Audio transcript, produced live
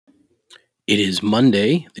It is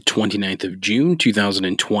Monday, the 29th of June,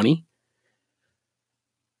 2020.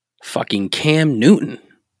 Fucking Cam Newton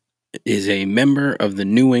is a member of the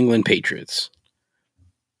New England Patriots.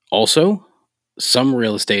 Also, some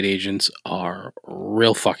real estate agents are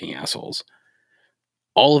real fucking assholes.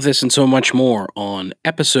 All of this and so much more on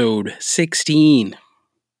episode 16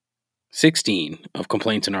 of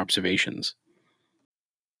Complaints and Observations.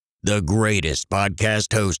 The greatest podcast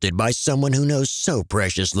hosted by someone who knows so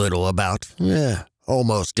precious little about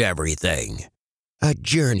almost everything. A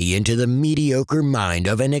journey into the mediocre mind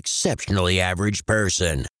of an exceptionally average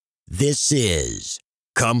person. This is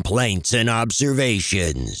Complaints and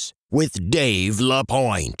Observations with Dave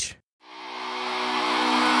LaPointe.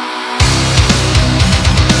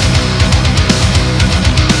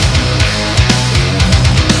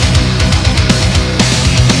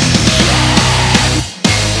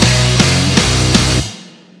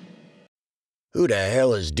 Who the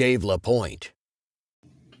hell is Dave LaPointe?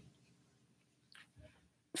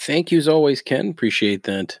 Thank you as always, Ken. Appreciate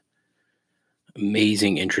that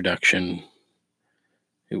amazing introduction.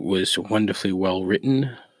 It was wonderfully well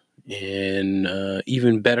written and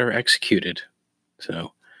even better executed.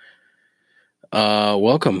 So,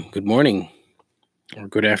 welcome. Good morning or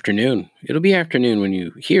good afternoon. It'll be afternoon when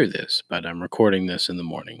you hear this, but I'm recording this in the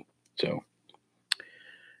morning. So,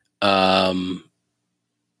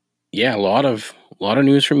 yeah, a lot of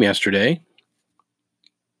news from yesterday.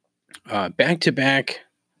 Back-to-back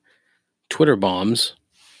Twitter bombs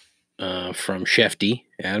from Shefty,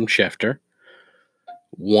 Adam Schefter.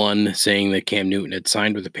 One, saying that Cam Newton had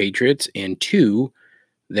signed with the Patriots, and two,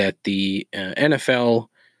 that the NFL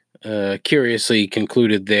curiously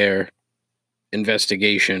concluded their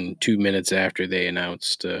investigation 2 minutes after they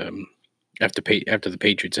announced, after the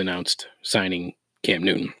Patriots announced signing Cam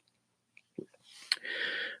Newton.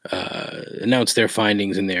 Announced their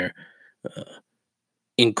findings in their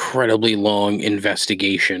incredibly long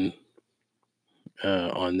investigation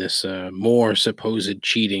on this more supposed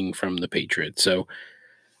cheating from the Patriots. So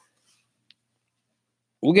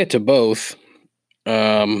we'll get to both.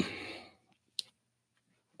 Talk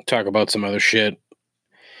about some other shit.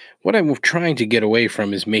 What I'm trying to get away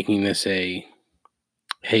from is making this a,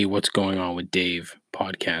 hey, what's going on with Dave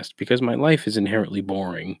podcast, because my life is inherently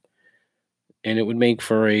boring and it would make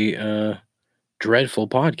for a dreadful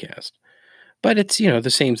podcast. But it's, the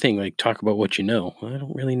same thing, like talk about what you know. I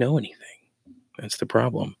don't really know anything. That's the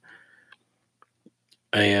problem.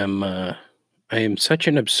 I am such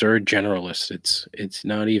an absurd generalist. It's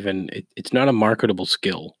not even, it's not a marketable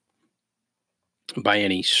skill by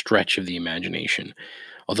any stretch of the imagination.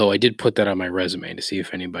 Although I did put that on my resume to see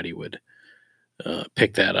if anybody would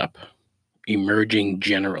pick that up. Emerging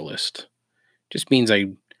generalist. Just means I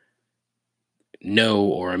know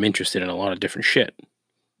or I'm interested in a lot of different shit,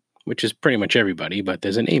 which is pretty much everybody, but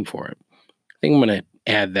there's a name for it. I think I'm going to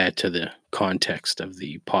add that to the context of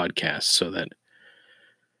the podcast so that,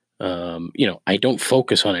 I don't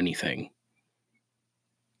focus on anything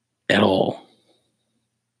at all.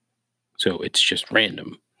 So it's just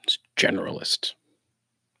random. It's generalist.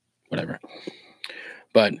 Whatever.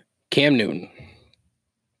 But Cam Newton.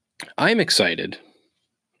 I'm excited.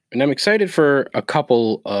 And I'm excited for a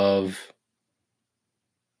couple of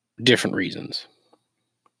different reasons.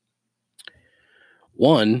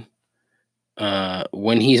 One,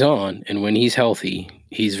 when he's on and when he's healthy,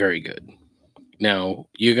 he's very good. Now,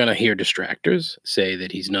 you're going to hear distractors say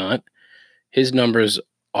that he's not. His numbers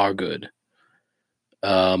are good.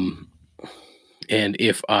 And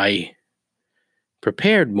if I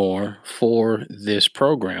prepared more for this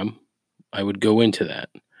program, I would go into that.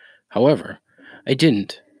 However, I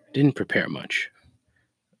didn't prepare much.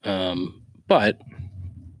 But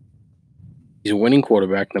he's a winning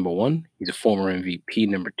quarterback, number one. He's a former MVP,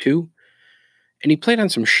 number two. And he played on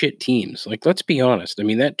some shit teams. Like, let's be honest. I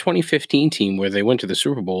mean, that 2015 team where they went to the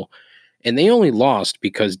Super Bowl, and they only lost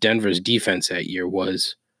because Denver's defense that year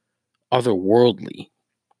was otherworldly.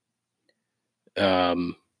 I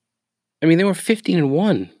mean, they were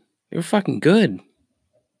 15-1. They were fucking good.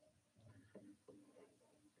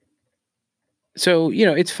 So,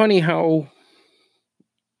 it's funny how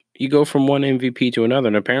you go from one MVP to another,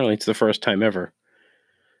 and apparently it's the first time ever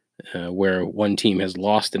where one team has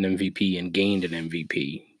lost an MVP and gained an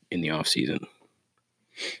MVP in the offseason.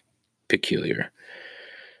 Peculiar.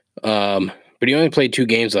 But he only played 2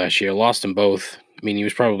 games last year, lost them both. I mean, he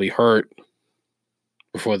was probably hurt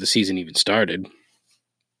before the season even started.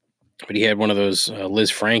 But he had one of those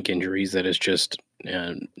Liz Frank injuries that is just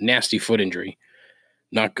nasty foot injury.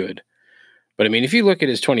 Not good. But, I mean, if you look at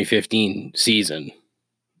his 2015 season,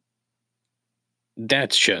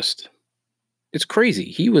 that's just It's crazy.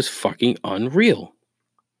 He was fucking unreal.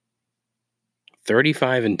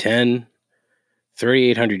 35 and 10,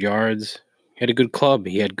 3,800 yards. He had a good club.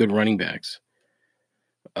 He had good running backs.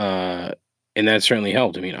 And that certainly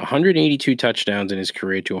helped. I mean, 182 touchdowns in his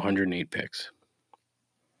career to 108 picks.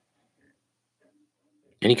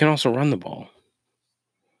 And he can also run the ball.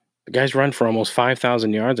 The guy's run for almost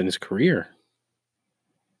 5,000 yards in his career.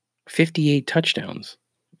 58 touchdowns.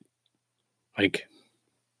 Like,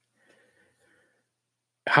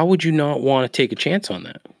 how would you not want to take a chance on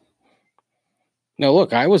that? Now,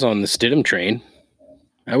 look, I was on the Stidham train.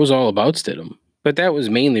 I was all about Stidham. But that was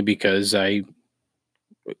mainly because I'm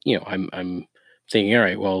thinking, all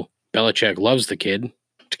right, well, Belichick loves the kid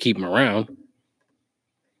to keep him around.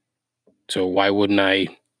 So why wouldn't I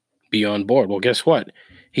be on board? Well, guess what?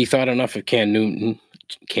 He thought enough of Cam Newton.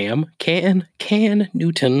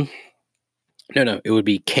 No, it would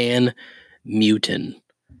be Cam Newton.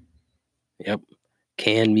 Yep,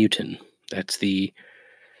 Cam Newton. That's the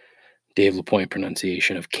Dave LaPointe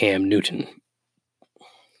pronunciation of Cam Newton.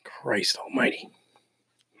 Christ almighty.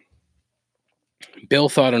 Bill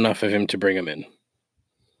thought enough of him to bring him in.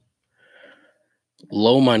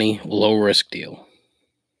 Low money, low risk deal.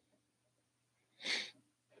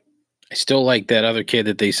 I still like that other kid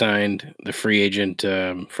that they signed, the free agent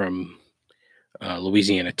from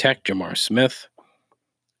Louisiana Tech, Jamar Smith.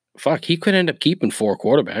 Fuck, he could end up keeping 4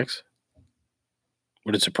 quarterbacks.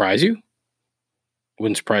 Would it surprise you?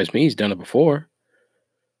 Wouldn't surprise me. He's done it before.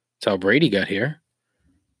 That's how Brady got here.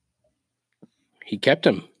 He kept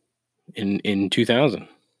him in 2000.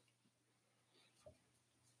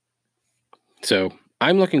 So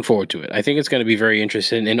I'm looking forward to it. I think it's going to be very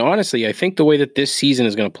interesting. And honestly, I think the way that this season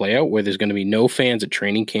is going to play out, where there's going to be no fans at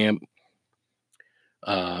training camp,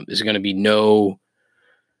 there's going to be no,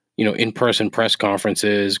 in-person press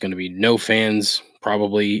conferences, going to be no fans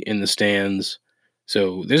probably in the stands.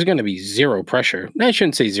 So there's going to be zero pressure. I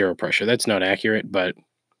shouldn't say zero pressure. That's not accurate, but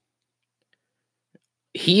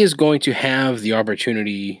he is going to have the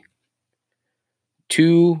opportunity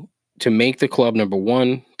to make the club number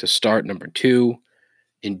 1, to start number 2,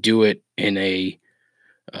 and do it in a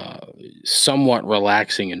somewhat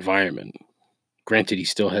relaxing environment. Granted, he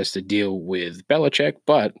still has to deal with Belichick,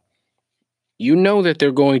 but you know that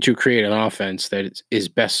they're going to create an offense that is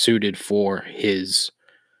best suited for his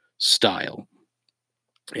style.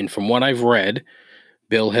 And from what I've read,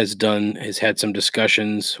 Bill has had some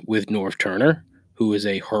discussions with Norv Turner, who is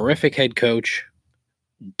a horrific head coach,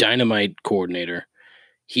 dynamite coordinator.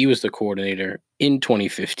 He was the coordinator in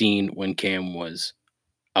 2015 when Cam was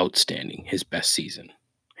outstanding, his best season,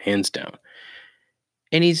 hands down.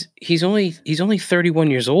 And he's only 31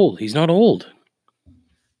 years old. He's not old.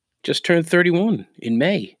 Just turned 31 in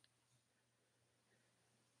May.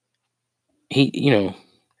 He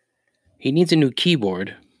needs a new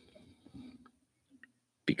keyboard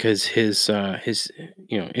because his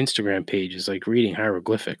Instagram page is like reading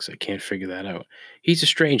hieroglyphics. I can't figure that out. He's a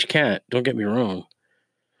strange cat, don't get me wrong.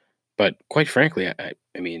 But quite frankly, I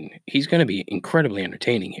mean, he's going to be incredibly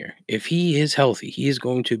entertaining here. If he is healthy, he is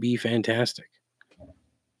going to be fantastic.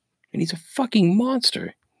 And he's a fucking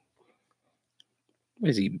monster. What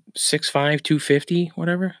is he, 6'5", 250,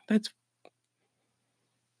 whatever? That's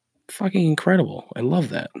fucking incredible. I love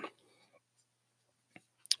that.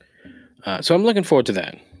 So I'm looking forward to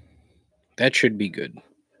that. That should be good.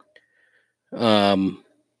 The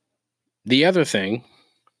other thing,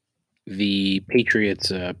 the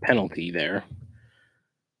Patriots penalty there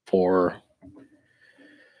for,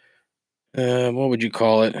 what would you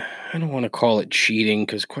call it? I don't want to call it cheating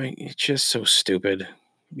because it's just so stupid.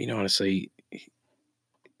 I mean, honestly,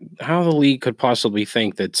 how the league could possibly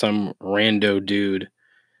think that some rando dude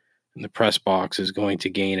in the press box is going to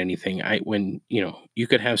gain anything. When you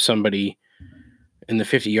could have somebody in the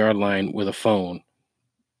 50-yard line with a phone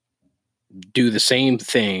do the same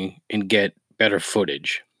thing and get better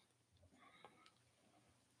footage.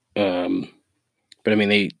 But I mean,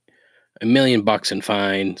 $1 million in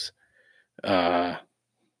fines.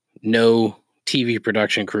 No TV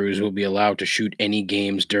production crews will be allowed to shoot any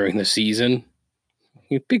games during the season.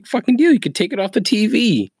 Big fucking deal. You could take it off the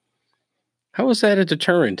TV. How is that a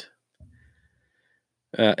deterrent?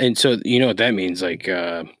 And so, you know what that means? Like,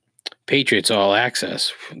 Patriots All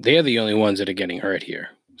Access. They're the only ones that are getting hurt here.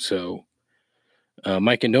 So,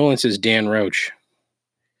 my condolences, Dan Roach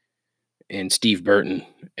and Steve Burton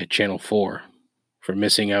at Channel 4 for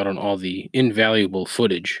missing out on all the invaluable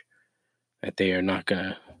footage that they are not going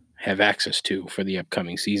to have access to for the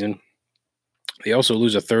upcoming season. They also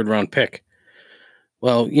lose a 3rd-round pick.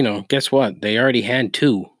 Well, guess what? They already had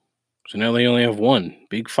 2. So now they only have 1.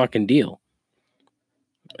 Big fucking deal.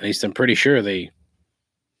 At least I'm pretty sure they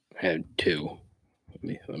had 2. Let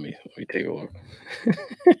me take a look.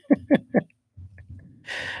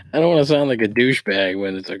 I don't want to sound like a douchebag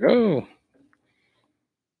when it's like, oh,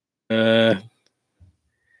 I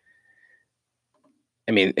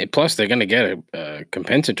mean, plus they're going to get a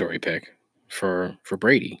compensatory pick for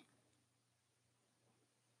Brady,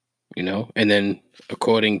 and then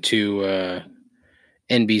according to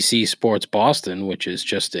NBC Sports Boston, which is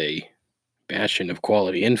just a bastion of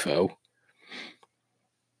quality info,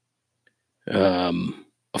 a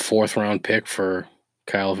 4th round pick for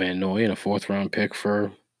Kyle Van Noy and a 4th round pick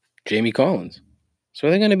for Jamie Collins. So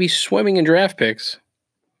they're going to be swimming in draft picks.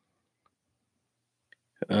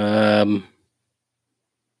 And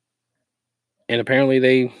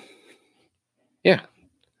apparently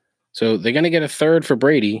so they're going to get a 3rd for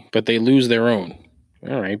Brady, but they lose their own.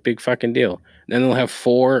 All right, big fucking deal. Then they'll have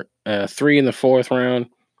 3 in the 4th round,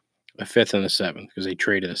 a 5th and a 7th, because they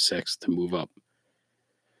traded a 6th to move up.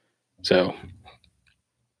 So,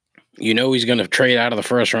 he's going to trade out of the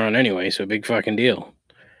 1st round anyway, so big fucking deal.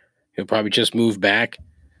 He'll probably just move back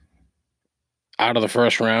out of the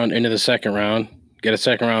 1st round into the 2nd round, get a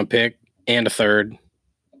 2nd round pick and a 3rd,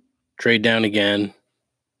 trade down again,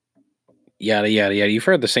 yada, yada, yada. You've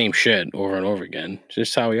heard the same shit over and over again. It's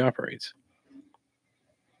just how he operates.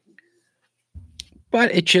 But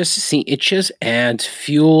it just adds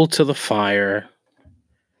fuel to the fire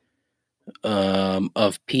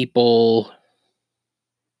of people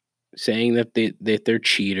saying that they're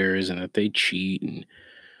cheaters and that they cheat and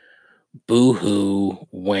boo-hoo,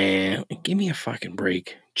 wham. Give me a fucking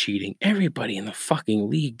break. Cheating. Everybody in the fucking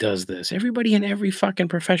league does this. Everybody in every fucking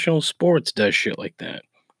professional sports does shit like that.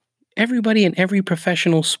 Everybody in every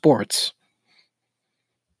professional sports,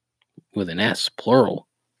 with an S, plural,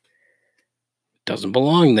 doesn't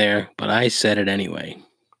belong there, but I said it anyway.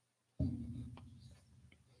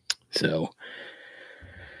 So,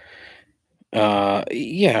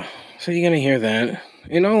 yeah. So you're gonna hear that.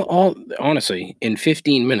 All honestly, in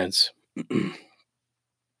 15 minutes,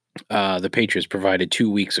 the Patriots provided 2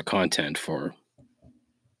 weeks of content for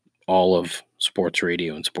all of sports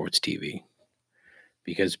radio and sports TV,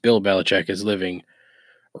 because Bill Belichick is living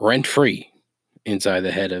rent-free inside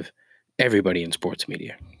the head of everybody in sports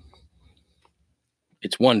media.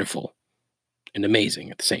 It's wonderful and amazing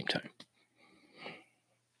at the same time.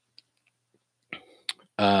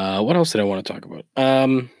 What else did I want to talk about?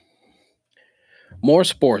 More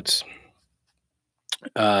sports.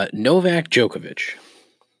 Novak Djokovic.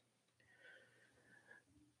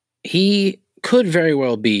 He could very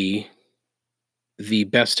well be the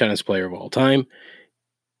best tennis player of all time,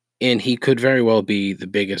 and he could very well be the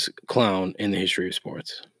biggest clown in the history of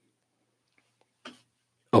sports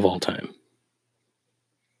of all time.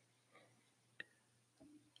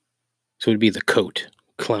 So it would be the COAT,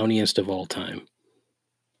 clowniest of all time.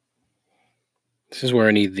 This is where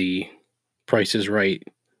I need the Price is Right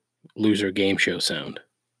loser game show sound.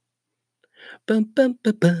 Bum, bum,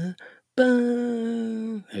 bum, bum,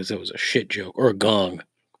 bum. That was a shit joke. Or a gong.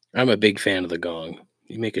 I'm a big fan of the gong.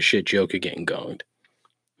 You make a shit joke, you're getting gonged.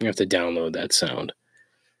 You have to download that sound.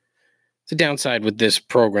 The downside with this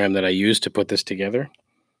program that I use to put this together,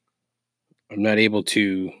 I'm not able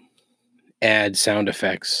to add sound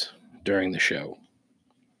effects during the show.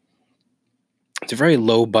 It's a very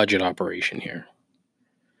low budget operation here.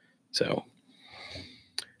 So,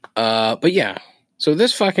 but yeah. So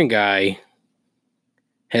this fucking guy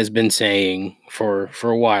has been saying for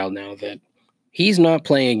a while now that he's not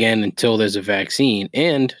playing again until there's a vaccine.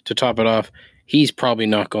 And to top it off, he's probably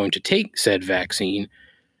not going to take said vaccine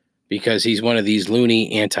because he's one of these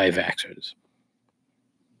loony anti-vaxxers.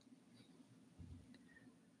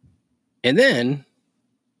 And then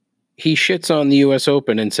he shits on the U.S.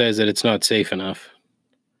 Open and says that it's not safe enough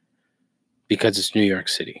because it's New York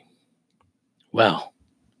City. Well,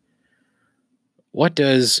 what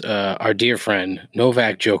does our dear friend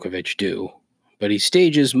Novak Djokovic do? But he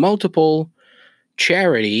stages multiple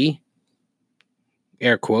charity,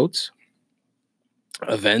 air quotes,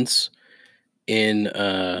 events in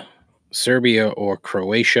Serbia or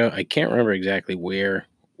Croatia. I can't remember exactly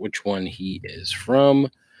which one he is from.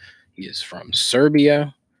 He is from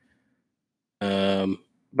Serbia.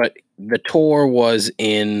 But the tour was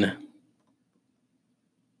in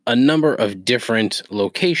a number of different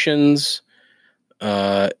locations,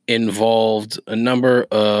 involved a number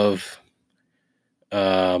of,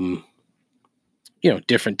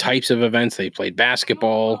 different types of events. They played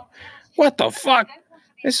basketball. What the fuck?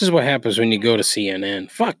 This is what happens when you go to CNN.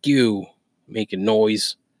 Fuck you, making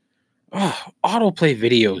noise. Oh, autoplay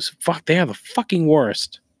videos. Fuck, they are the fucking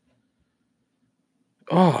worst.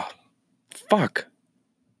 Oh, fuck.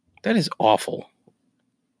 That is awful.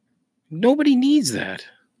 Nobody needs that.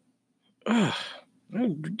 Ugh.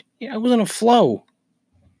 I was in a flow.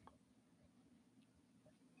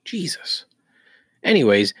 Jesus.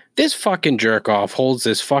 Anyways, this fucking jerk off holds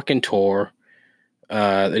this fucking tour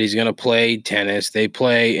that he's going to play tennis. They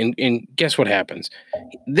play, and guess what happens?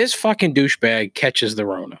 This fucking douchebag catches the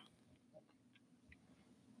Rona.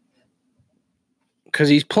 Because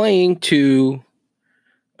he's playing to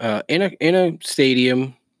in a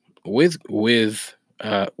stadium with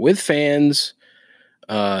fans,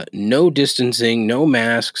 no distancing, no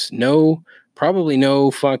masks, probably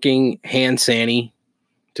no fucking hand sanitizer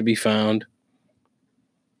to be found.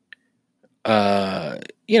 And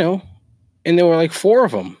there were like 4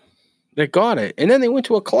 of them that got it. And then they went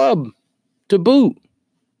to a club to boot.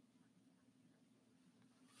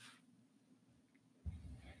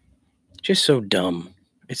 Just so dumb.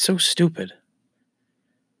 It's so stupid.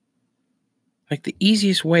 Like, the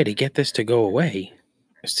easiest way to get this to go away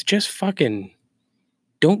is to just fucking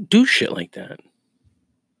don't do shit like that.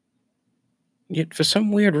 Yet, for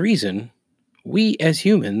some weird reason, we as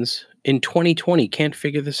humans in 2020 can't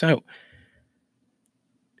figure this out.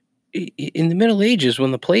 In the Middle Ages,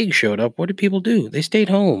 when the plague showed up, what did people do? They stayed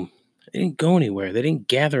home. They didn't go anywhere. They didn't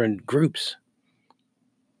gather in groups.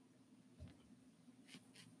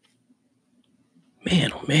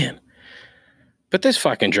 Man, oh man. But this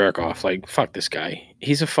fucking jerk off, like, fuck this guy.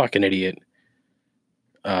 He's a fucking idiot.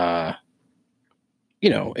 And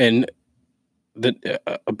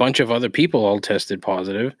a bunch of other people all tested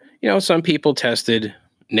positive. Some people tested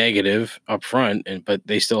negative up front, but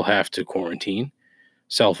they still have to quarantine.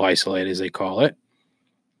 Self-isolate, as they call it.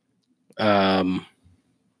 The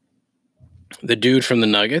dude from the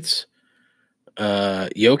Nuggets,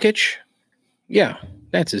 Jokic, yeah,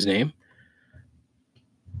 that's his name.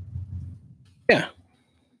 Yeah,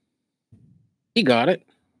 he got it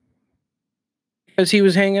because he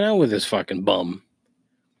was hanging out with this fucking bum.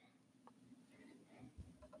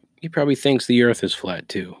 He probably thinks the earth is flat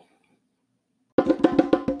too.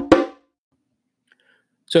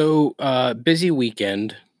 So, busy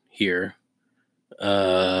weekend here.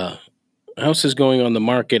 House is going on the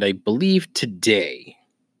market, I believe, today.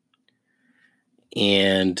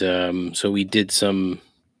 And so we did some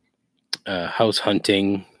house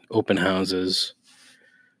hunting, open houses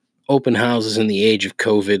in the age of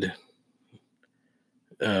COVID.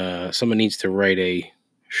 Someone needs to write a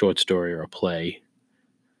short story or a play.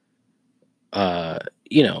 The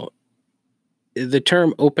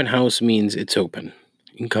term open house means it's open.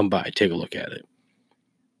 You can come by, take a look at it.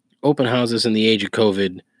 Open houses in the age of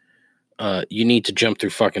COVID, you need to jump through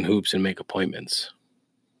fucking hoops and make appointments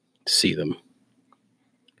to see them.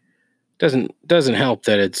 Doesn't help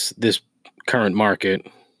that it's this current market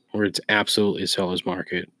where it's absolutely a seller's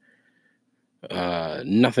market.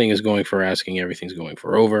 Nothing is going for asking, everything's going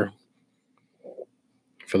for over,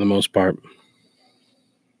 for the most part.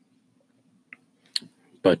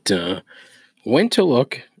 But went to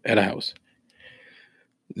look at a house.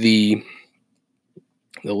 The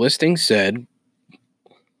listing said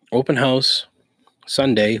open house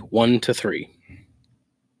Sunday 1 to 3.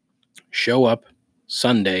 Show up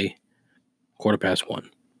Sunday 1:15.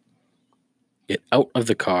 Get out of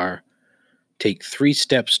the car. Take 3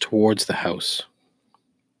 steps towards the house.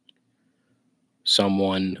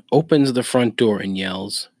 Someone opens the front door and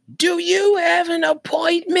yells, "Do you have an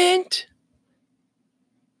appointment?"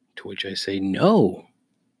 To which I say, "No.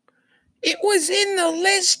 It was in the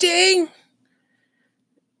listing."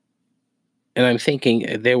 And I'm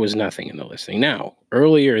thinking there was nothing in the listing. Now,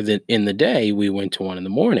 earlier in the day, we went to one in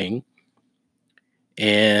the morning,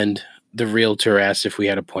 and the realtor asked if we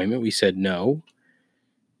had an appointment. We said no.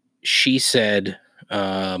 She said,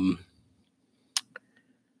 "Yep,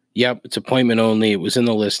 it's appointment only. It was in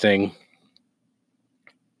the listing."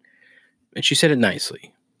 And she said it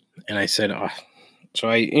nicely. And I said, "Oh." So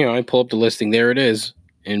I pull up the listing. There it is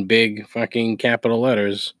in big fucking capital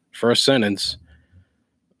letters. First sentence.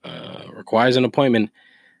 Requires an appointment.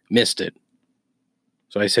 Missed it.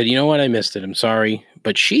 So I said, "You know what? I missed it. I'm sorry."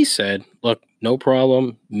 But she said, "Look, no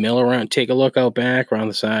problem. Mill around. Take a look out back around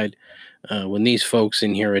the side. When these folks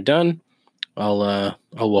in here are done, I'll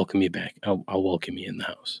welcome you back. I'll welcome you in the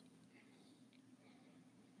house."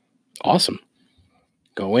 Awesome.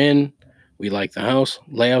 Go in. We like the house.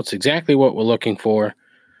 Layout's exactly what we're looking for.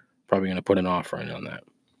 Probably going to put an offer in on that.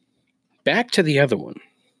 Back to the other one.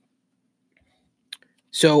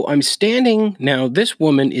 So I'm standing now. This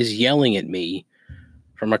woman is yelling at me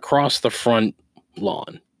from across the front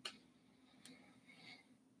lawn.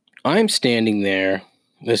 I'm standing there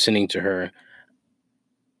listening to her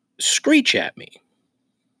screech at me.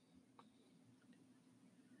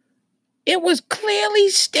 It was clearly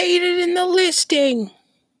stated in the listing.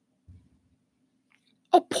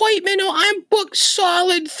 Appointment, I'm booked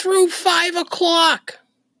solid through 5 o'clock.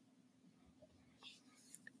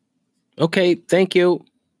 Okay, thank you.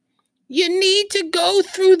 You need to go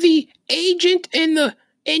through the agent and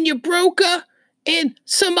your broker and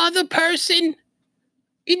some other person.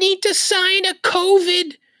 You need to sign a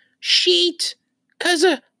COVID sheet because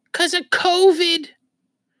of COVID.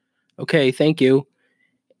 Okay, thank you.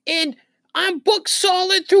 And I'm booked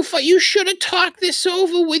solid through. You should have talked this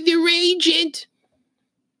over with your agent.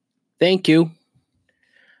 Thank you.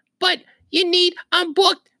 But I'm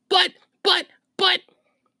booked, but.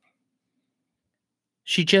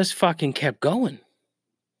 She just fucking kept going.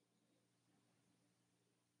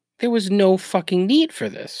 There was no fucking need for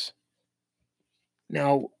this.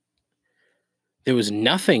 Now, there was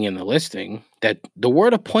nothing in the listing that the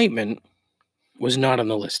word appointment was not on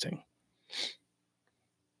the listing.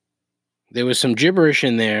 There was some gibberish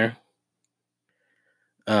in there,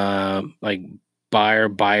 like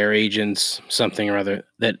buyer agents, something or other,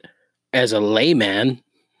 that as a layman,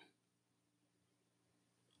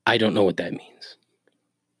 I don't know what that means.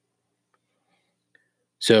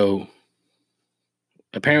 So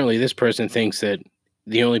apparently this person thinks that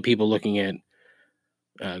the only people looking at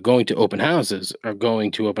going to open houses are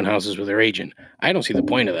going to open houses with their agent. I don't see the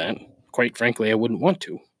point of that. Quite frankly, I wouldn't want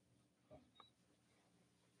to.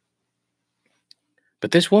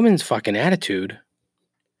 But this woman's fucking attitude,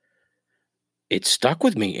 it stuck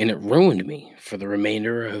with me and it ruined me for the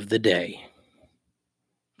remainder of the day.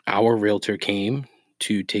 Our realtor came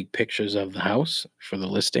to take pictures of the house for the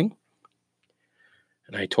listing.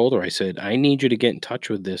 And I told her, I said, I need you to get in touch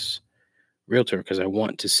with this realtor because I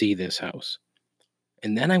want to see this house.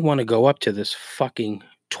 And then I want to go up to this fucking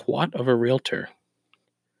twat of a realtor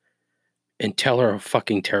and tell her how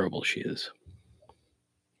fucking terrible she is.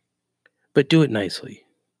 But do it nicely,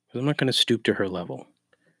 because I'm not going to stoop to her level.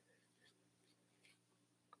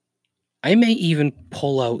 I may even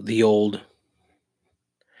pull out the old,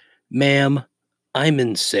 ma'am, I'm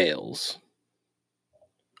in sales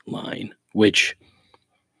line, which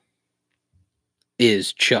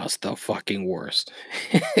is just the fucking worst.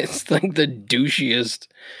 It's like the douchiest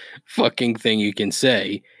fucking thing you can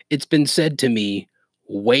say. It's been said to me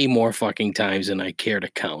way more fucking times than I care to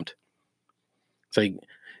count. It's like,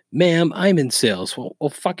 ma'am, I'm in sales. Well,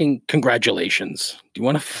 fucking congratulations. Do you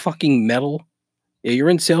want a fucking medal? Yeah, you're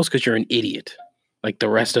in sales because you're an idiot, like the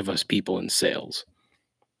rest of us people in sales.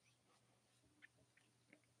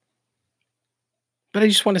 But I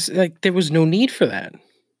just want to say, like, there was no need for that.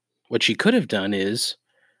 What she could have done is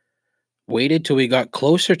waited till we got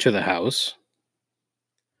closer to the house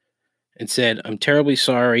and said, I'm terribly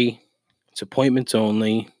sorry. It's appointments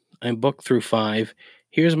only. I'm booked through 5.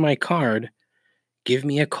 Here's my card. Give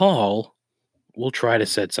me a call. We'll try to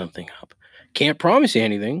set something up. Can't promise you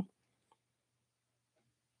anything,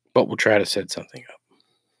 but we'll try to set something up.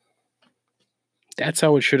 That's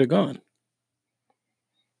how it should have gone.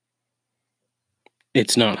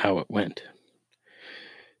 It's not how it went.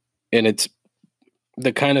 And it's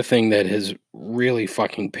the kind of thing that has really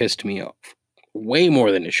fucking pissed me off. Way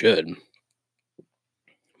more than it should.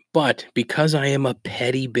 But because I am a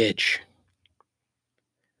petty bitch,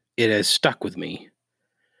 it has stuck with me.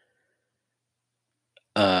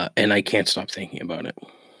 And I can't stop thinking about it.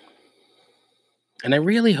 And I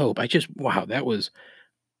really hope, I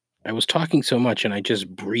was talking so much and I just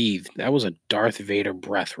breathed. That was a Darth Vader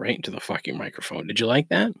breath right into the fucking microphone. Did you like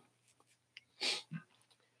that?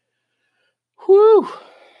 Whew.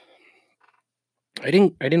 I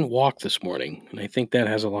didn't walk this morning, and I think that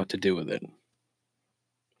has a lot to do with it.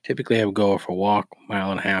 Typically, I would go for a walk,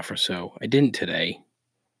 1.5 miles or so. I didn't today.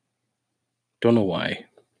 Don't know why.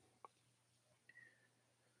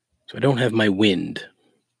 So I don't have my wind.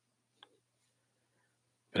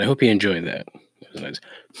 But I hope you enjoyed that. It was nice.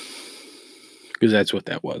 Because that's what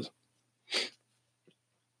that was.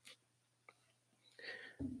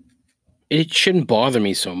 It shouldn't bother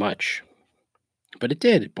me so much. But it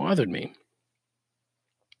did. It bothered me.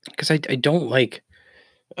 Because I don't like...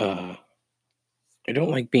 I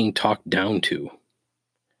don't like being talked down to.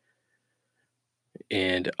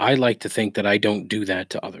 And I like to think that I don't do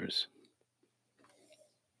that to others.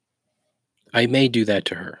 I may do that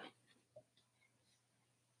to her.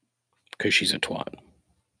 Because she's a twat.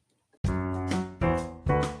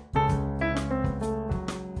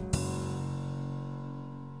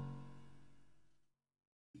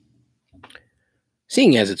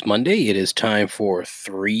 Seeing as it's Monday, it is time for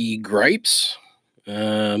 3 gripes.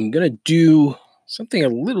 I'm going to do something a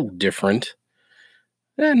little different.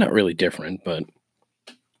 Not really different, but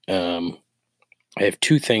I have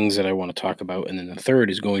two things that I want to talk about, and then the third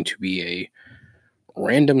is going to be a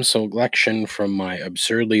random selection from my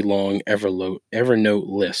absurdly long Evernote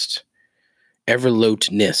list. Evernote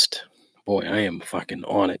nist. Boy, I am fucking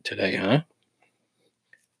on it today, huh?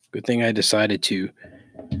 Good thing I decided to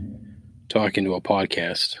talk into a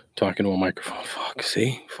podcast, talking to a microphone. Fuck,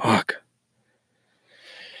 see? Fuck.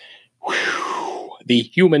 Whew. The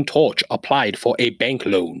Human Torch applied for a bank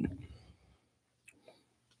loan.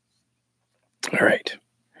 All right.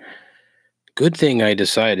 Good thing I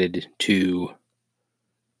decided to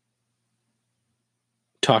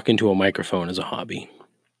talk into a microphone as a hobby,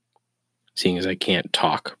 seeing as I can't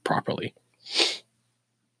talk properly.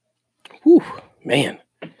 Whew, man.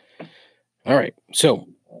 All right. So,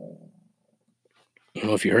 I don't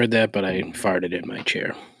know if you heard that, but I farted in my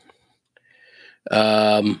chair.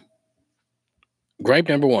 Gripe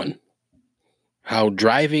number one, how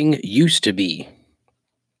driving used to be.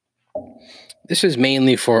 This is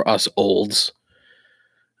mainly for us olds.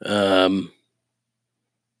 The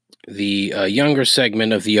younger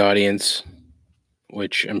segment of the audience,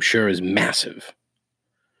 which I'm sure is massive,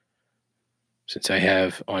 since I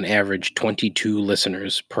have on average 22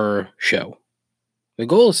 listeners per show. The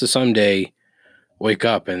goal is to someday wake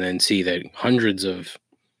up and then see that hundreds of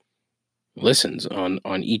listens on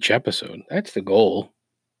each episode. That's the goal.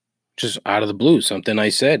 Just out of the blue, something I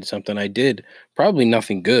said, something I did, probably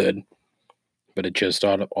nothing good, but it just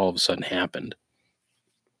all of a sudden happened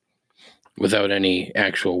without any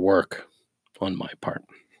actual work on my part.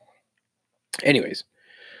 Anyways,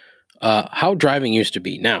 how driving used to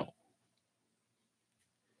be. Now,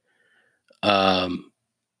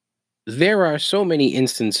 there are so many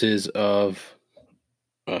instances of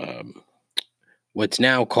what's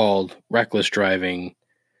now called reckless driving,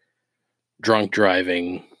 drunk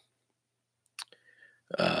driving,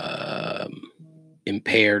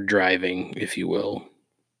 impaired driving, if you will.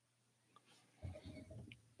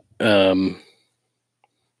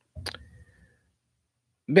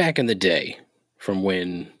 Back in the day, from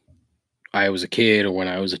when I was a kid or when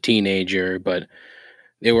I was a teenager, but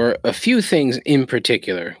there were a few things in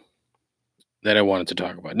particular that I wanted to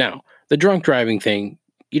talk about. Now, the drunk driving thing,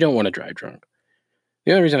 you don't want to drive drunk.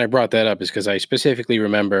 The only reason I brought that up is because I specifically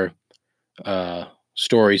remember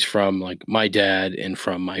stories from like my dad and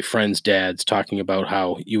from my friends' dads talking about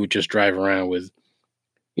how you would just drive around with,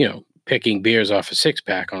 picking beers off a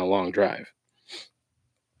 6-pack on a long drive.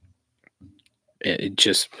 It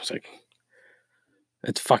just was like,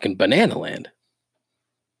 that's fucking banana land.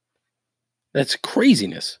 That's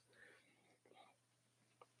craziness.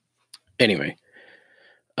 Anyway,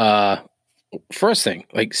 first thing,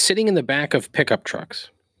 like sitting in the back of pickup trucks.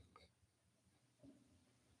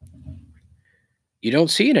 You don't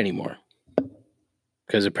see it anymore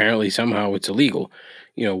because apparently somehow it's illegal.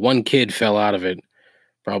 One kid fell out of it,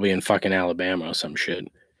 probably in fucking Alabama or some shit.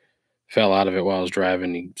 Fell out of it while I was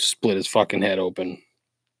driving. He split his fucking head open.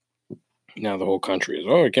 Now the whole country is,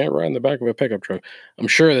 you can't ride in the back of a pickup truck. I'm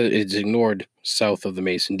sure that it's ignored south of the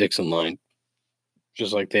Mason-Dixon line,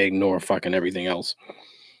 just like they ignore fucking everything else.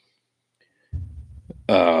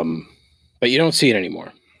 But you don't see it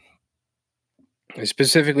anymore. I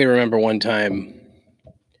specifically remember one time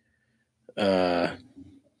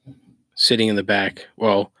sitting in the back,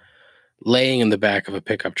 laying in the back of a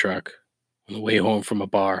pickup truck on the way home from a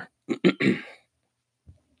bar.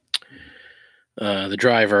 The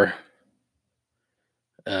driver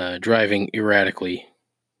driving erratically.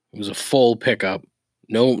 It was a full pickup.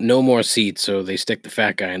 No more seats, so they stick the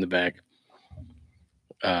fat guy in the back.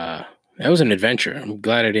 That was an adventure. I'm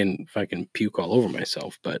glad I didn't fucking puke all over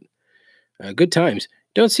myself, but good times.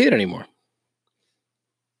 Don't see it anymore.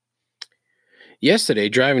 Yesterday,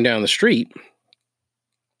 driving down the street,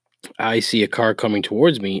 I see a car coming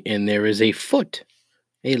towards me, and there is a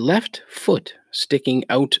left foot sticking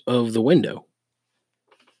out of the window.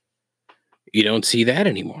 You don't see that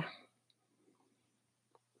anymore.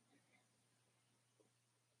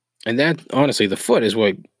 And that, honestly, the foot is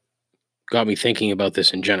what got me thinking about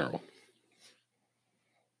this in general.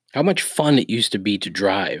 How much fun it used to be to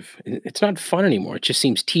drive. It's not fun anymore. It just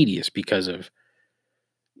seems tedious because of,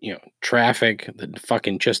 traffic, the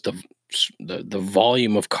fucking just the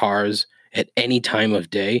volume of cars at any time of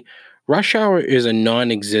day. Rush hour is a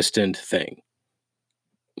non-existent thing.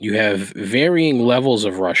 You have varying levels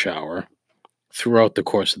of rush hour throughout the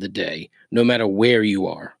course of the day, no matter where you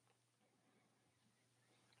are.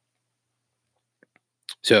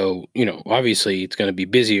 So, obviously it's going to be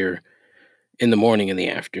busier in the morning and the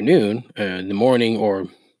afternoon, in the morning or,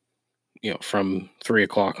 from 3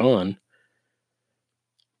 o'clock on.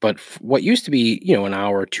 But what used to be, an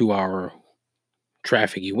hour, 2 hour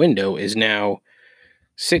trafficy window is now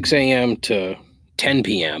 6 a.m. to 10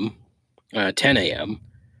 p.m., 10 a.m.,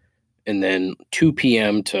 and then 2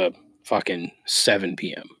 p.m. to fucking 7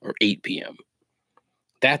 p.m. or 8 p.m.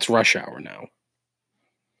 That's rush hour now.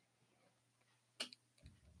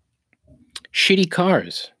 Shitty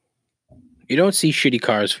cars. You don't see shitty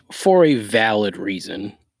cars for a valid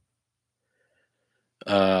reason.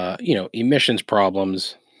 Emissions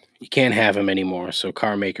problems. You can't have them anymore, so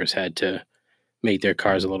car makers had to make their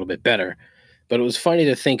cars a little bit better. But it was funny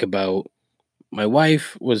to think about. My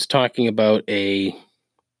wife was talking about a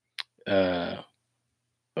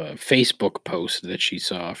Facebook post that she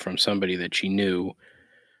saw from somebody that she knew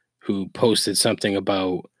who posted something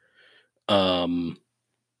about,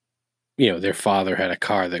 their father had a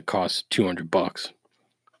car that cost $200.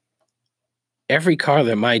 Every car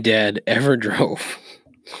that my dad ever drove,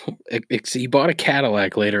 he bought a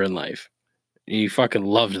Cadillac later in life. He fucking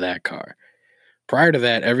loved that car. Prior to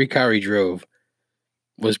that, every car he drove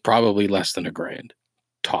was probably less than $1,000,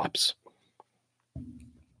 tops.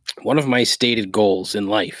 One of my stated goals in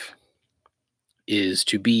life is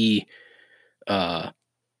to be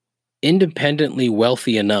independently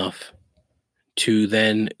wealthy enough to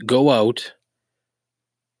then go out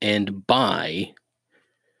and buy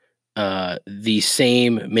the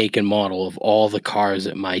same make and model of all the cars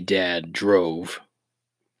that my dad drove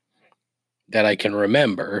that I can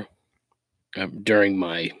remember during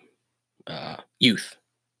my youth.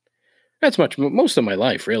 That's most of my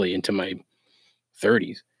life, really, into my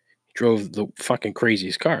 30s. Drove the fucking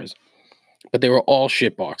craziest cars. But they were all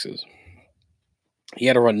shit boxes. He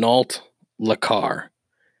had a Renault Lacar,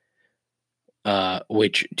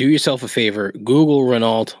 which, do yourself a favor, Google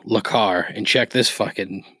Renault Lacar and check this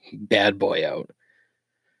fucking bad boy out.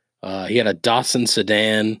 He had a Datsun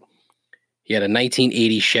sedan. He had a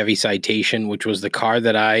 1980 Chevy Citation, which was the car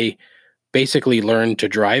that I basically learned to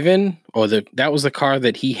drive in, or that was the car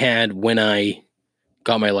that he had when I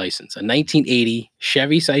got my license. A 1980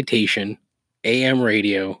 Chevy Citation, AM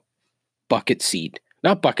radio, bench seat,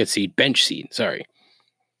 sorry.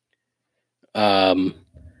 He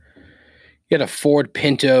had a Ford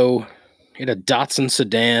Pinto, he had a Datsun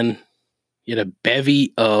sedan, he had a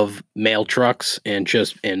bevy of mail trucks and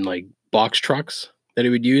like box trucks that he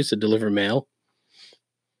would use to deliver mail.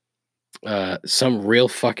 Some real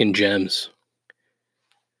fucking gems.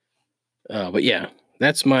 But yeah,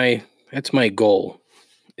 that's my goal,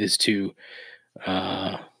 is to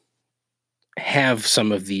have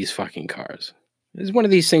some of these fucking cars. It's one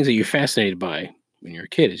of these things that you're fascinated by when you're a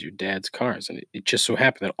kid, is your dad's cars. And it just so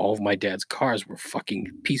happened that all of my dad's cars were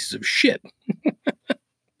fucking pieces of shit.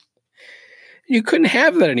 You couldn't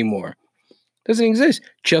have that anymore. Doesn't exist.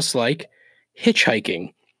 Just like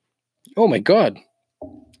hitchhiking. Oh my God.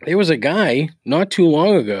 There was a guy not too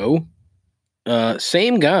long ago,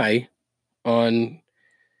 same guy on,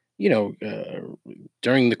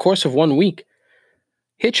 during the course of 1 week,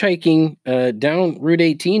 hitchhiking down Route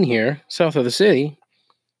 18 here, south of the city.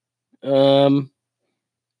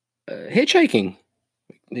 Hitchhiking.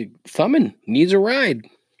 Thumbin needs a ride.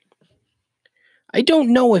 I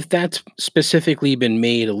don't know if that's specifically been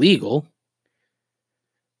made illegal.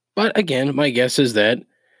 But again, my guess is that,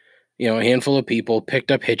 a handful of people picked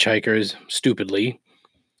up hitchhikers stupidly,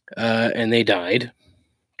 and they died,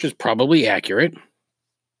 which is probably accurate.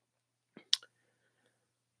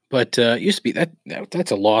 But used to be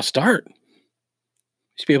that's a lost art.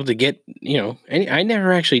 Used to be able to get, I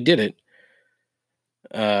never actually did it.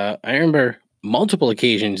 I remember multiple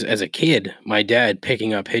occasions as a kid, my dad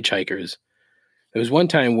picking up hitchhikers. There was one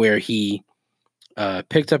time where he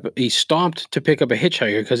stopped to pick up a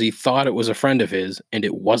hitchhiker because he thought it was a friend of his, and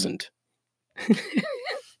it wasn't.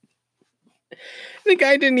 The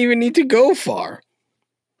guy didn't even need to go far.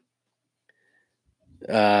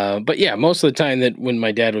 But yeah, most of the time that when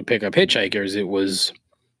my dad would pick up hitchhikers, it was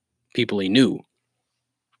people he knew.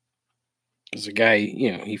 Because the guy,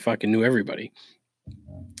 he fucking knew everybody.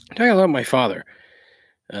 I'm talking about my father.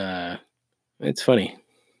 It's funny.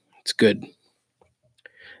 It's good.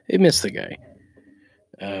 I miss the guy.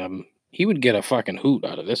 He would get a fucking hoot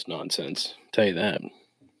out of this nonsense. I'll tell you that.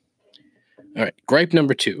 All right, gripe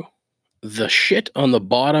number 2. The shit on the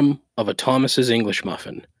bottom of a Thomas's English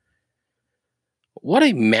muffin. What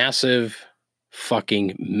a massive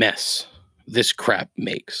fucking mess this crap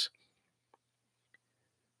makes.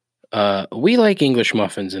 We like English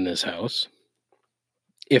muffins in this house.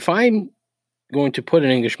 If I'm going to put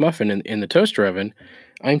an English muffin in the toaster oven,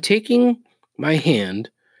 I'm taking my hand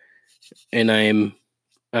and I'm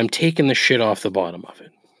taking the shit off the bottom of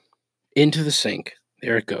it into the sink.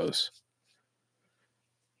 There it goes.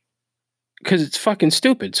 Because it's fucking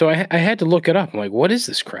stupid. So I had to look it up. I'm like, what is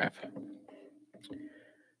this crap?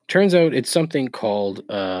 Turns out it's something called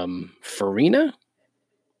farina.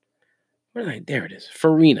 There it is,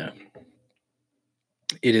 farina.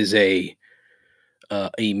 It is a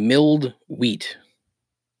milled wheat,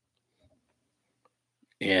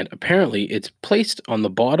 and apparently it's placed on the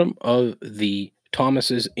bottom of the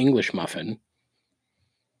Thomas's English muffin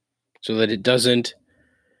so that it doesn't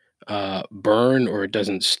burn or it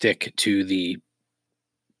doesn't stick to the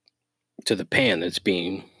pan that's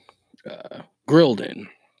being grilled in.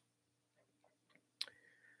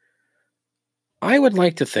 I would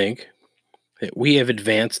like to think that we have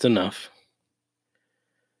advanced enough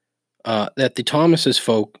that the Thomas's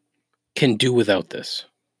folk can do without this.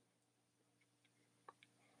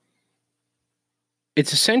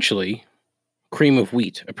 It's essentially cream of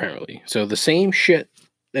wheat, apparently. So the same shit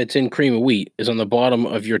that's in cream of wheat is on the bottom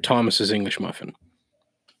of your Thomas's English muffin.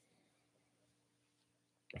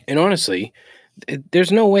 And honestly,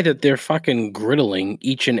 there's no way that they're fucking griddling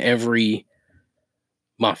each and every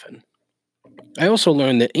muffin. I also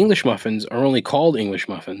learned that English muffins are only called English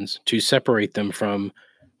muffins to separate them from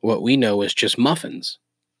what we know as just muffins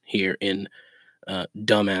here in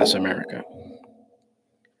dumbass America.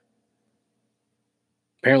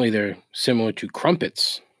 Apparently they're similar to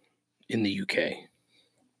crumpets in the UK.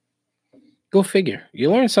 Go figure. You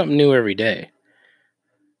learn something new every day.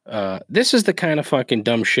 This is the kind of fucking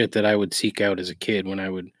dumb shit that I would seek out as a kid when I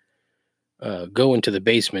would go into the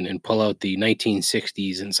basement and pull out the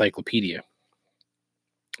 1960s encyclopedia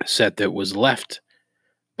set that was left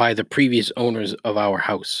by the previous owners of our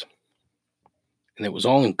house. And it was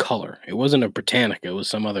all in color. It wasn't a Britannica. It was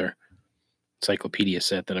some other encyclopedia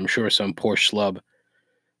set that I'm sure some poor schlub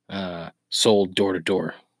sold door to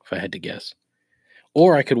door, if I had to guess.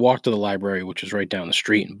 Or I could walk to the library, which is right down the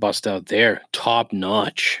street, and bust out their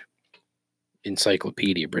top-notch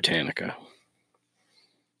Encyclopedia Britannica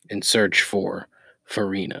and search for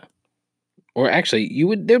farina. Or actually,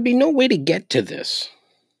 there'd be no way to get to this.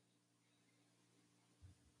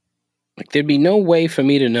 Like, there'd be no way for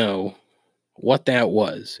me to know what that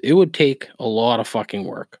was. It would take a lot of fucking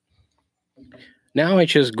work. Now I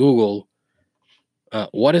just Google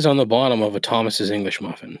what is on the bottom of a Thomas's English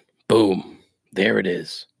muffin. Boom. There it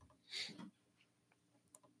is.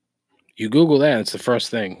 You Google that, it's the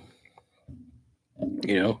first thing.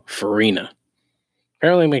 Farina.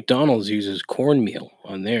 Apparently McDonald's uses cornmeal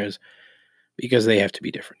on theirs because they have to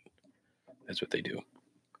be different. That's what they do.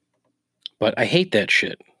 But I hate that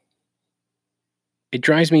shit. It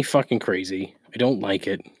drives me fucking crazy. I don't like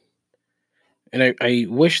it. And I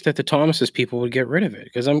wish that the Thomas's people would get rid of it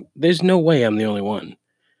because there's no way I'm the only one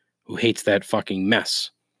who hates that fucking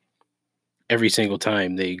mess every single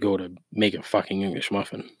time they go to make a fucking English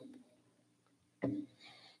muffin.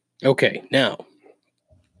 Okay, now,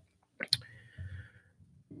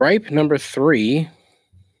 gripe number 3,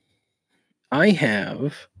 I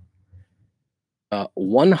have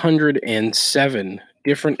 107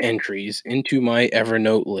 different entries into my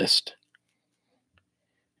Evernote list.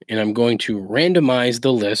 And I'm going to randomize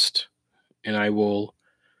the list, and I will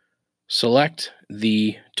select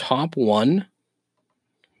the top one.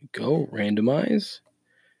 Go randomize.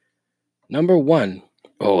 Number 1.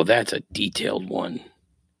 Oh, that's a detailed one.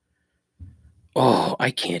 Oh, I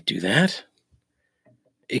can't do that.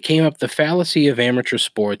 It came up the fallacy of amateur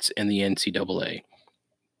sports and the NCAA.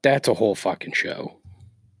 That's a whole fucking show.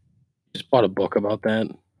 Just bought a book about that.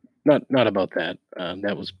 Not about that.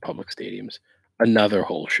 That was public stadiums. Another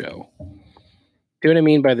whole show. Do what I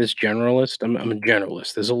mean by this generalist? I'm a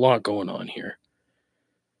generalist. There's a lot going on here.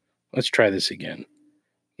 Let's try this again.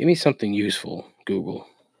 Give me something useful, Google.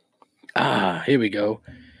 Here we go.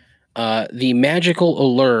 The magical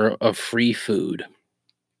allure of free food.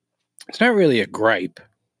 It's not really a gripe.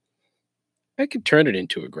 I could turn it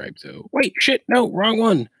into a gripe, though. Wait, shit, no, wrong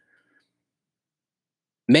one.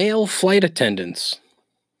 Male flight attendants.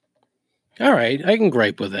 All right, I can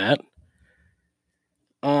gripe with that.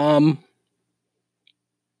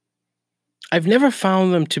 I've never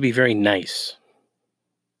found them to be very nice.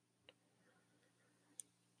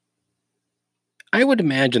 I would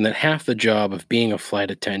imagine that half the job of being a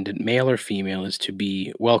flight attendant, male or female, is to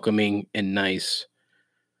be welcoming and nice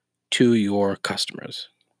to your customers.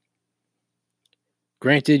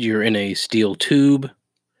 Granted, you're in a steel tube,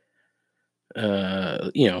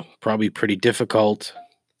 probably pretty difficult.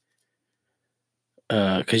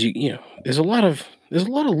 Because there's a lot of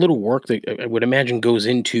little work that I would imagine goes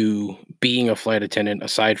into being a flight attendant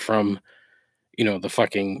aside from, the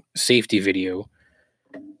fucking safety video.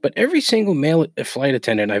 But every single male flight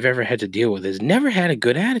attendant I've ever had to deal with has never had a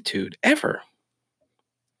good attitude, ever.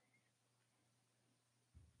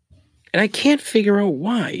 And I can't figure out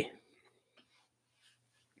why.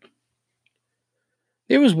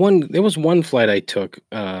 There was one flight I took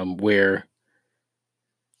where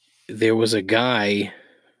there was a guy,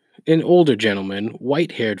 an older gentleman,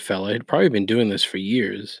 white-haired fella, had probably been doing this for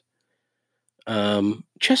years.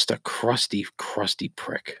 Just a crusty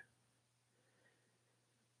prick.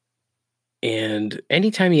 And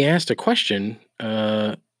anytime he asked a question,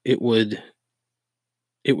 it would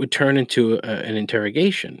turn into an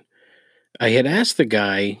interrogation. I had asked the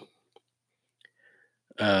guy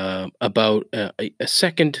about a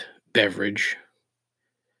second beverage.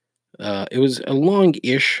 It was a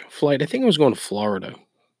long-ish flight. I think I was going to Florida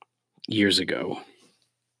years ago.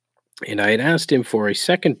 And I had asked him for a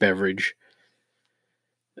second beverage.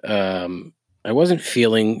 I wasn't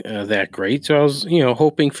feeling that great, so I was,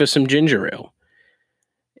 hoping for some ginger ale.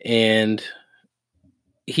 And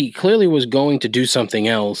he clearly was going to do something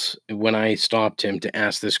else when I stopped him to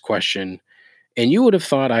ask this question. And you would have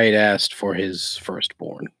thought I had asked for his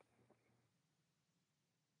firstborn.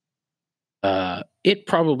 It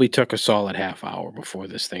probably took a solid half hour before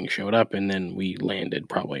this thing showed up, and then we landed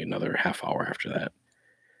probably another half hour after that.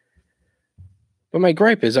 But my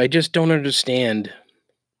gripe is I just don't understand.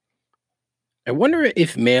 I wonder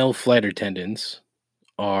if male flight attendants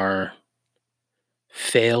are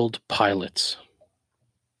failed pilots.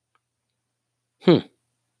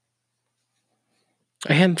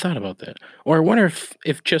 I hadn't thought about that. Or I wonder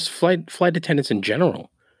if just flight attendants in general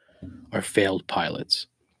are failed pilots.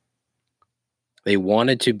 They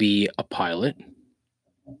wanted to be a pilot,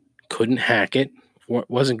 couldn't hack it,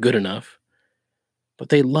 wasn't good enough, but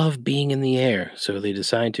they love being in the air, so they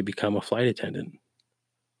decide to become a flight attendant.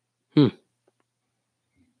 I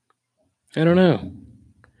don't know. And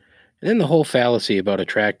then the whole fallacy about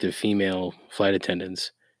attractive female flight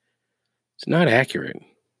attendants, it's not accurate.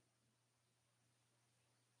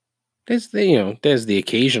 There's the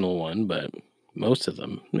occasional one, but most of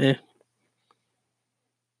them,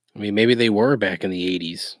 I mean, maybe they were back in the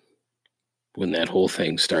 80s when that whole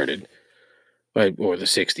thing started. Or the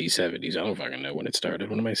 60s, 70s. I don't fucking know when it started.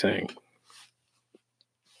 What am I saying?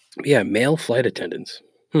 Yeah, male flight attendants.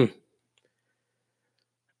 I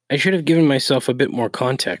should have given myself a bit more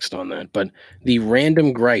context on that, but the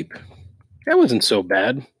random gripe, that wasn't so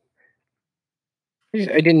bad.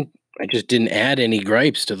 I just didn't add any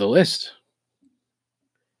gripes to the list.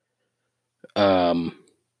 The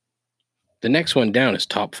next one down is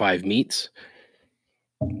top 5 meats.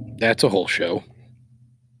 That's a whole show.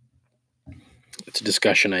 It's a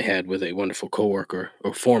discussion I had with a wonderful coworker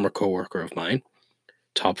or former coworker of mine.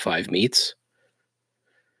 Top 5 meats.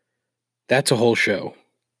 That's a whole show.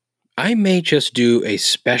 I may just do a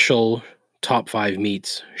special top 5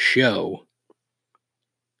 meats show.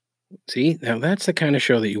 See, now that's the kind of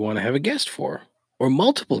show that you want to have a guest for, or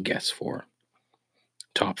multiple guests for.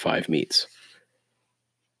 Top 5 meats.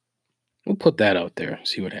 We'll put that out there,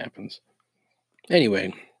 see what happens.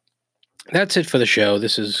 Anyway, that's it for the show.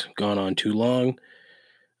 This has gone on too long.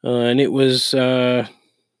 And it was, not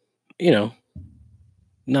that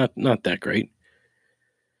great.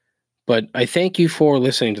 But I thank you for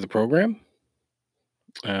listening to the program.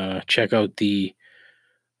 Check out the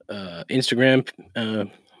Instagram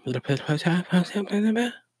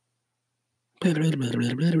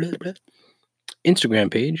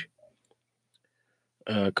page,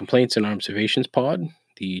 Complaints and Observations Pod,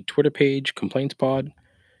 the Twitter page, Complaints Pod,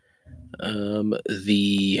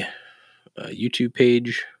 the YouTube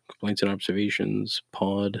page, Complaints and Observations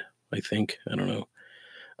Pod, I think. I don't know.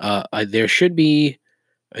 There should be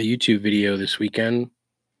a YouTube video this weekend.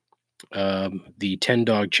 The 10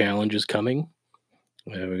 dog challenge is coming.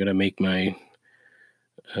 We're going to make my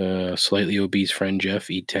slightly obese friend Jeff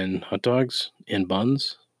eat 10 hot dogs and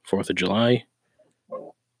buns, 4th of July.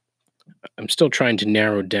 I'm still trying to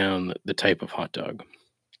narrow down the type of hot dog.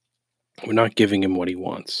 We're not giving him what he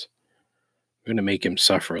wants. We're going to make him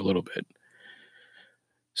suffer a little bit.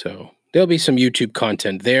 So there'll be some YouTube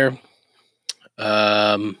content there.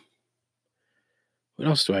 What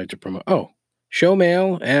else do I have to promote? Oh, show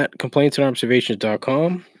mail at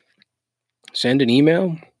complaintsandobservations.com. Send an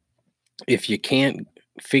email. If you can't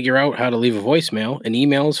figure out how to leave a voicemail, an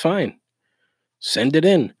email is fine. Send it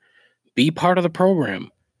in. Be part of the program.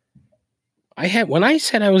 When I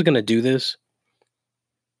said I was going to do this,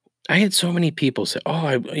 I had so many people say,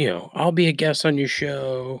 I'll be a guest on your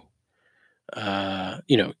show.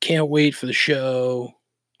 Can't wait for the show.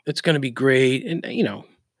 It's going to be great. And,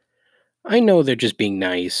 I know they're just being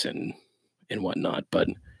nice and whatnot, but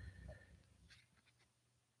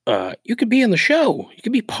you could be on the show. You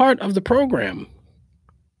could be part of the program.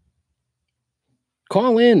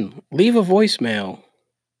 Call in, leave a voicemail,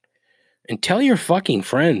 and tell your fucking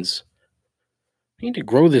friends. need to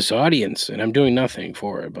grow this audience, and I'm doing nothing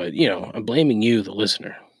for it. But I'm blaming you, the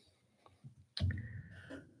listener.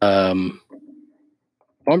 Bumper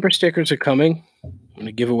stickers are coming. I'm going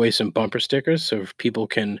to give away some bumper stickers so people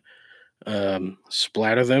can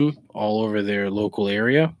splatter them all over their local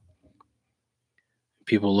area.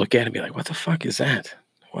 People look at it and be like, what the fuck is that?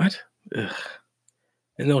 What? Ugh.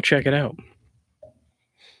 And they'll check it out.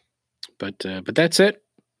 But that's it.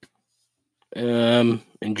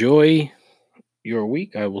 Enjoy your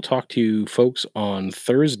week. I will talk to you folks on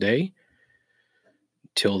Thursday.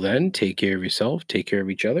 Till then, take care of yourself. Take care of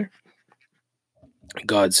each other.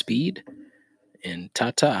 Godspeed and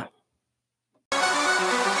ta-ta.